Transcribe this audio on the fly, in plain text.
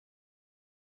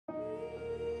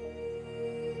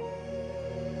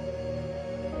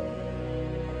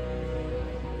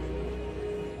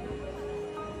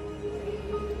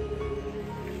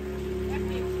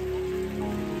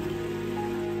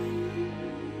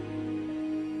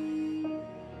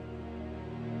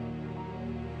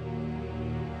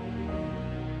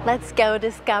Let's go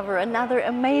discover another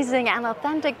amazing and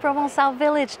authentic Provencal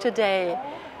village today.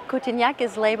 Cotignac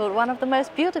is labeled one of the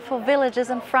most beautiful villages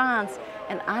in France,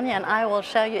 and Anya and I will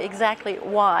show you exactly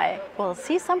why. We'll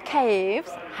see some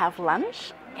caves, have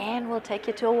lunch, and we'll take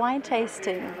you to a wine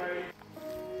tasting.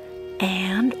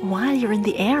 And while you're in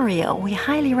the area, we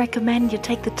highly recommend you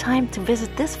take the time to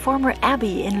visit this former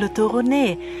abbey in Le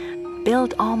Thoronet,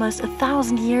 built almost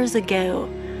 1,000 years ago,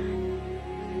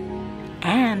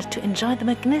 and to enjoy the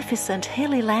magnificent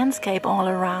hilly landscape all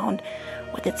around,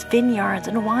 with its vineyards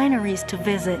and wineries to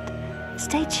visit.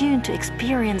 Stay tuned to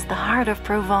experience the heart of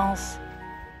Provence.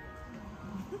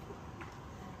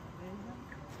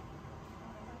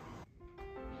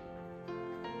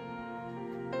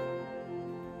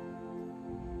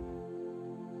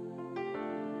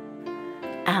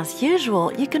 As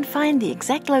usual, you can find the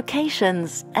exact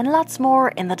locations and lots more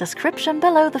in the description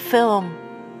below the film.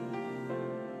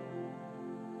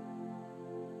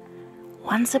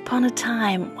 Once upon a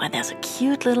time, where there's a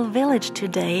cute little village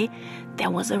today, there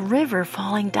was a river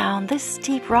falling down this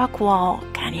steep rock wall.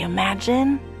 Can you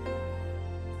imagine?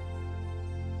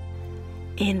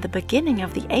 In the beginning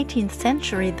of the 18th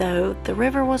century, though, the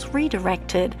river was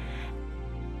redirected,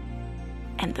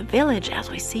 and the village as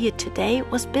we see it today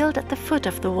was built at the foot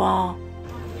of the wall.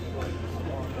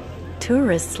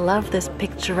 Tourists love this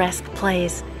picturesque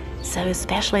place, so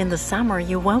especially in the summer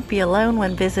you won't be alone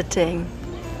when visiting.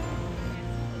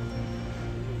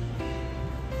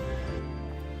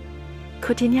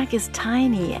 Cotignac is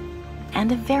tiny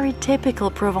and a very typical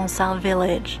Provençal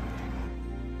village.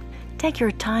 Take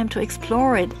your time to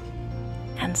explore it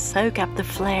and soak up the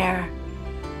flair.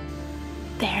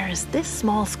 There's this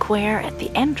small square at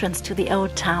the entrance to the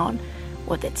old town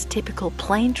with its typical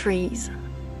plane trees,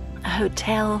 a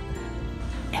hotel,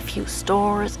 a few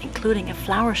stores including a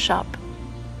flower shop,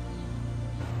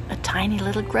 a tiny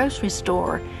little grocery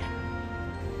store,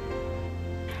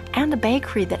 and a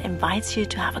bakery that invites you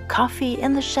to have a coffee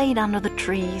in the shade under the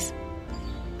trees.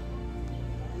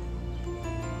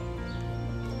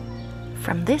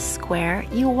 From this square,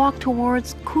 you walk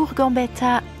towards Cour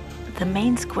Gambetta, the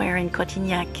main square in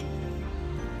Cotignac.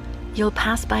 You'll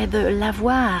pass by the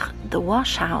lavoir, the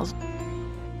wash house,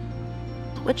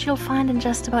 which you'll find in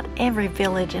just about every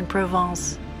village in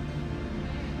Provence.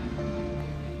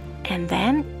 And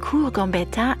then Cour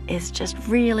Gambetta is just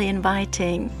really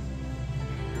inviting,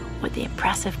 with the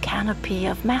impressive canopy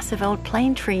of massive old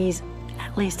plane trees,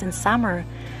 at least in summer,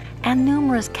 and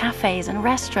numerous cafes and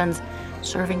restaurants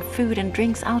serving food and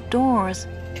drinks outdoors.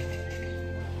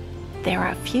 There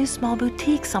are a few small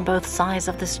boutiques on both sides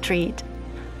of the street,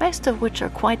 most of which are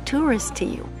quite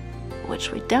touristy,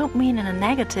 which we don't mean in a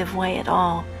negative way at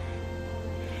all.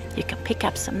 You can pick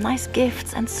up some nice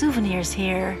gifts and souvenirs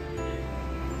here.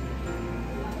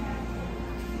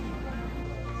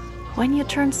 When you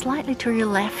turn slightly to your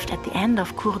left at the end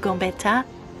of Cour Gambetta,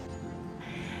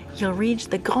 you'll reach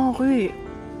the Grand Rue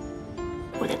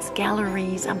with its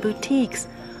galleries and boutiques.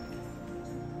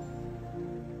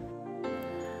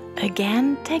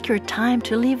 Again, take your time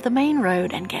to leave the main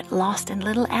road and get lost in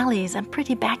little alleys and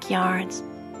pretty backyards.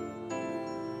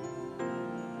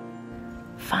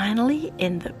 Finally,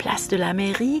 in the Place de la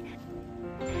Mairie,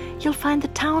 you'll find the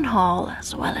town hall,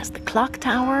 as well as the clock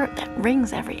tower that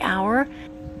rings every hour,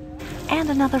 and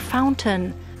another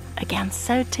fountain, again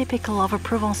so typical of a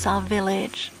Provençal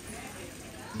village.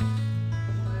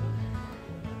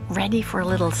 Ready for a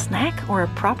little snack or a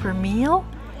proper meal?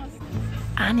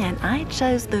 Anya and I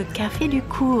chose the Café du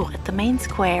Cours at the main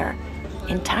square,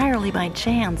 entirely by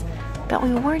chance, but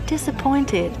we weren't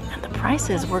disappointed and the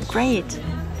prices were great.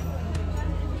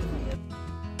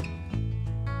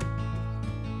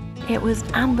 It was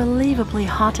unbelievably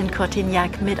hot in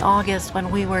Cotignac mid-August when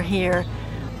we were here,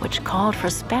 which called for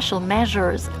special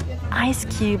measures, ice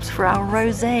cubes for our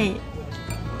rosé.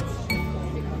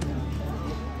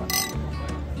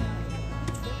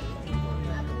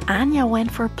 Anya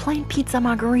went for a plain pizza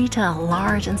margherita,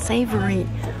 large and savory,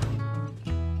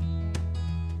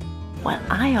 while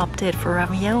I opted for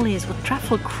raviolis with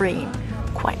truffle cream,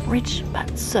 quite rich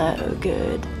but so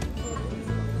good.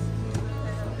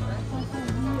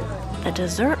 The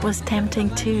dessert was tempting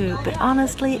too, but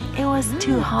honestly, it was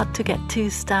too hot to get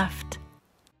too stuffed.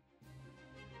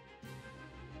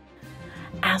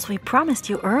 As we promised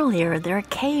you earlier, there are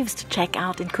caves to check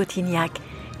out in Cotignac,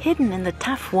 hidden in the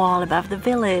tuff wall above the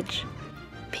village.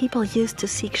 People used to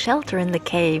seek shelter in the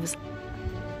caves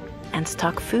and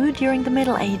stock food during the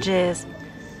Middle Ages.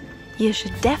 You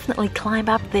should definitely climb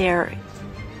up there,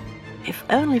 if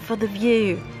only for the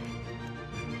view.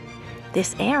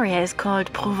 This area is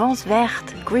called Provence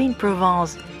verte, green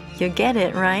Provence. You get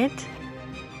it, right?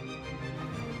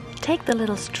 Take the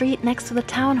little street next to the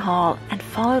town hall and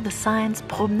follow the signs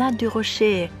Promenade du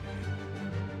Rocher.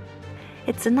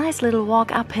 It's a nice little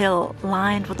walk uphill,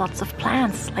 lined with lots of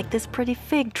plants like this pretty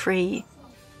fig tree.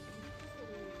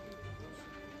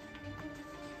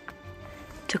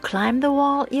 To climb the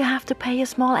wall, you have to pay a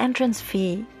small entrance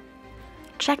fee.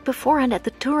 Check beforehand at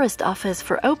the tourist office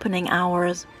for opening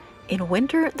hours. In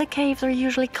winter, the caves are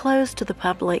usually closed to the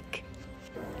public.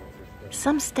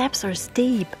 Some steps are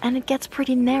steep and it gets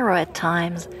pretty narrow at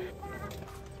times.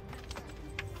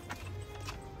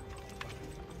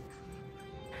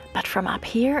 But from up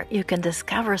here, you can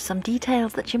discover some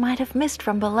details that you might have missed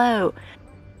from below,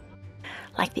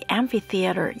 like the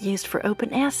amphitheater used for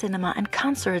open-air cinema and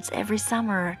concerts every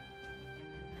summer.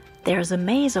 There's a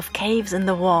maze of caves in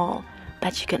the wall,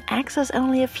 but you can access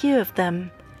only a few of them.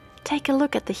 Take a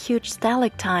look at the huge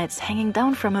stalactites hanging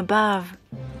down from above.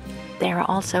 There are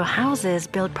also houses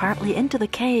built partly into the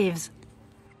caves.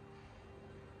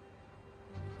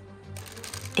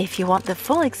 If you want the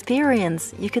full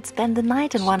experience, you could spend the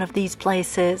night in one of these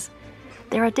places.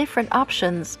 There are different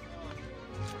options.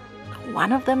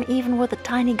 One of them even with a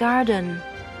tiny garden.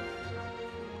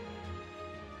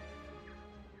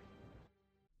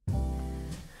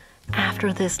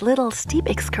 After this little steep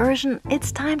excursion,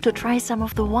 it's time to try some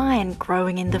of the wine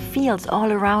growing in the fields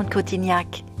all around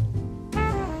Cotignac.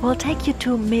 We'll take you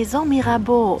to Maison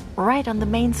Mirabeau, right on the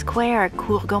main square,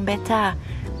 Cours Gambetta.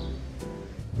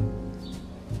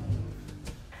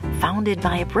 Founded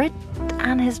by a Brit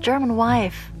and his German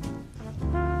wife.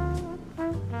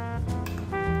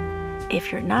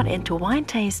 If you're not into wine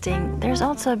tasting, there's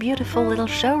also a beautiful little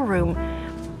showroom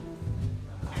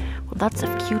with lots of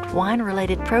cute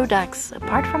wine-related products,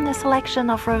 apart from the selection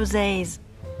of rosés.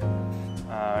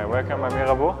 Welcome at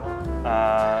Mirabeau.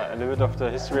 A little bit of the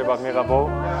history about Mirabeau.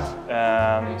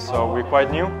 So we're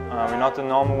quite new. We're not the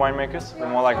normal winemakers. We're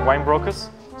more like wine brokers.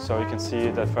 So you can see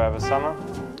that Forever Summer,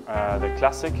 the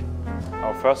classic,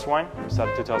 our first wine, we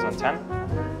started in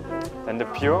 2010. Then the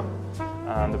pure.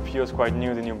 The pure is quite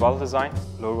new, the new bottle design,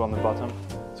 logo on the bottom.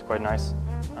 It's quite nice.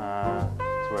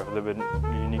 So we have a little bit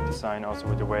unique design also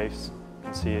with the waves. You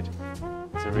can see it.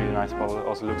 It's a really nice bottle. It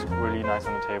also looks really nice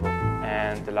on the table.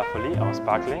 And the La Folie, our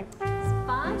sparkling.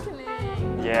 Sparkling?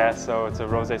 Yeah, so it's a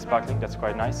rosé sparkling. That's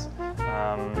quite nice.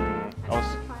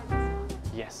 Also,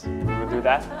 yes, we will do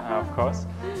that, of course.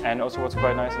 And also what's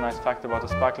quite nice, a nice fact about the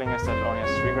sparkling is that it only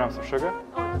has 3 grams of sugar.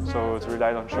 So it's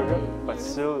relied on sugar, but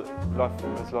still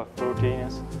there's a lot of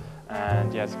fruitiness.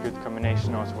 And yeah, it's a good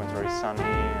combination also when it's very sunny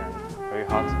and very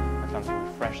hot. Something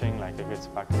refreshing, like a good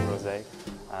sparkling rosé.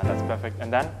 That's perfect.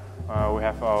 And then we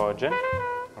have our gin,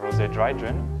 rosé dry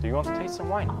gin. Do you want to taste some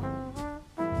wine?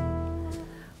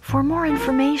 For more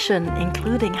information,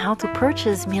 including how to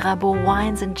purchase Mirabeau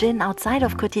wines and gin outside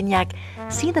of Cotignac,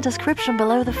 see the description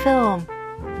below the film.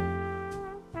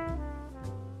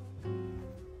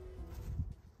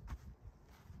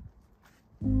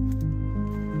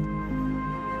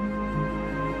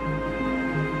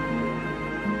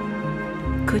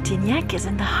 Cotignac is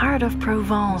in the heart of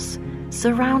Provence,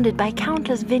 surrounded by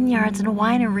countless vineyards and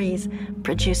wineries,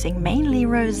 producing mainly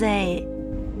rosé.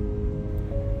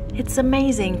 It's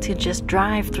amazing to just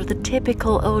drive through the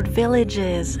typical old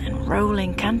villages and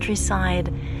rolling countryside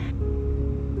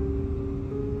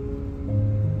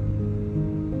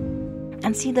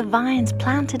and see the vines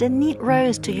planted in neat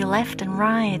rows to your left and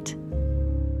right.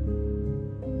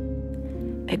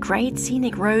 A great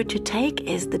scenic road to take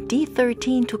is the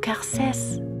D13 to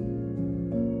Carcès.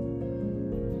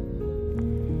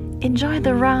 Enjoy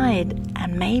the ride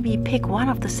and maybe pick one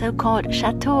of the so-called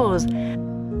chateaux,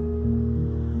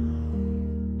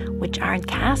 which aren't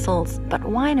castles but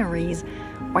wineries,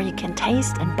 where you can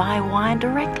taste and buy wine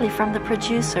directly from the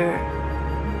producer.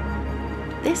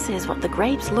 This is what the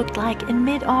grapes looked like in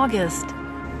mid-August.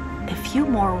 A few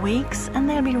more weeks and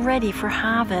they'll be ready for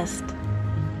harvest.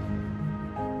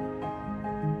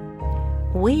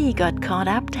 We got caught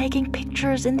up taking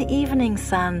pictures in the evening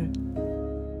sun.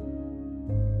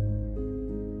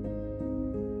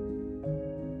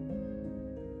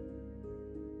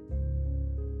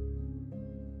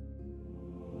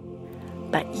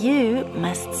 But you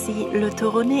must see Le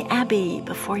Thoronet Abbey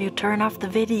before you turn off the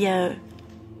video.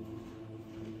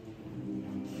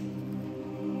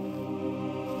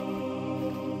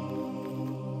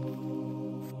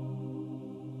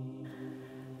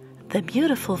 The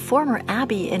beautiful former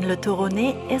abbey in Le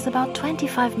Thoronet is about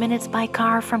 25 minutes by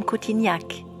car from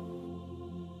Cotignac.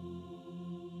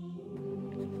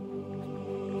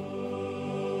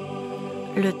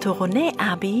 Le Thoronet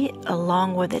Abbey,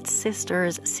 along with its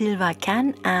sisters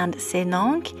Sylvacan and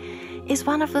Sénanque, is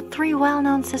one of the 3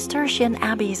 well-known Cistercian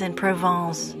abbeys in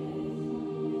Provence.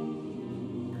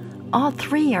 All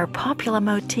three are popular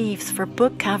motifs for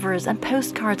book covers and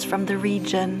postcards from the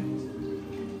region.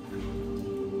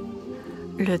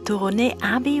 Le Thoronet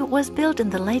Abbey was built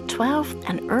in the late 12th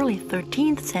and early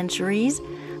 13th centuries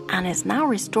and is now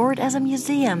restored as a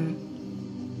museum.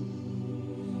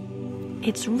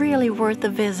 It's really worth a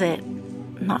visit.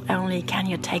 Not only can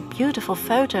you take beautiful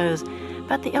photos,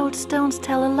 but the old stones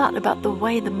tell a lot about the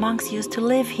way the monks used to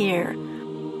live here.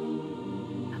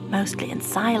 Mostly in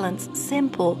silence,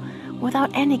 simple,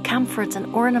 without any comforts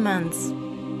and ornaments.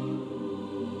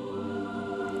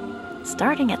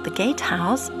 Starting at the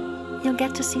gatehouse, you'll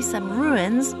get to see some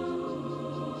ruins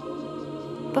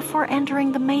before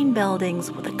entering the main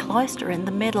buildings with a cloister in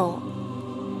the middle.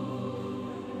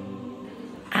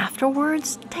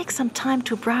 Afterwards, take some time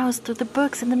to browse through the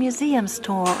books in the museum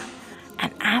store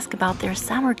and ask about their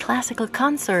summer classical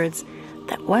concerts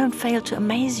that won't fail to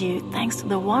amaze you thanks to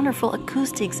the wonderful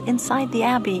acoustics inside the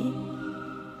abbey.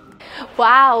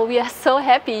 Wow, we are so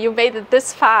happy you made it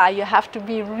this far. You have to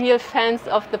be real fans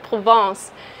of the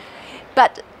Provence.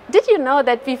 But did you know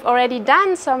that we've already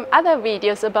done some other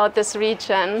videos about this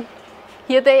region?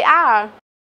 Here they are.